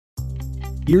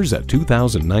Here's a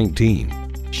 2019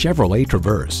 Chevrolet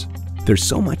Traverse. There's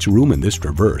so much room in this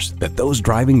Traverse that those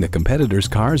driving the competitors'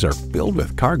 cars are filled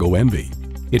with cargo envy.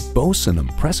 It boasts an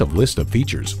impressive list of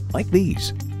features like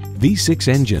these: V6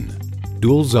 engine,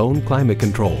 dual zone climate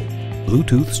control,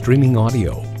 Bluetooth streaming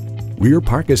audio, rear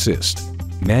park assist,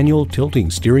 manual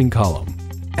tilting steering column,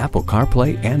 Apple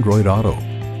CarPlay Android Auto,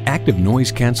 active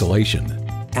noise cancellation,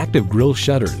 active grille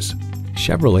shutters,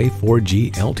 Chevrolet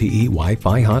 4G LTE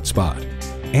Wi-Fi hotspot,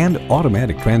 and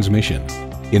automatic transmission.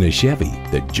 In a Chevy,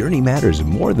 the journey matters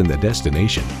more than the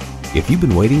destination. If you've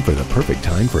been waiting for the perfect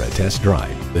time for a test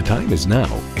drive, the time is now.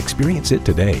 Experience it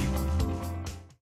today.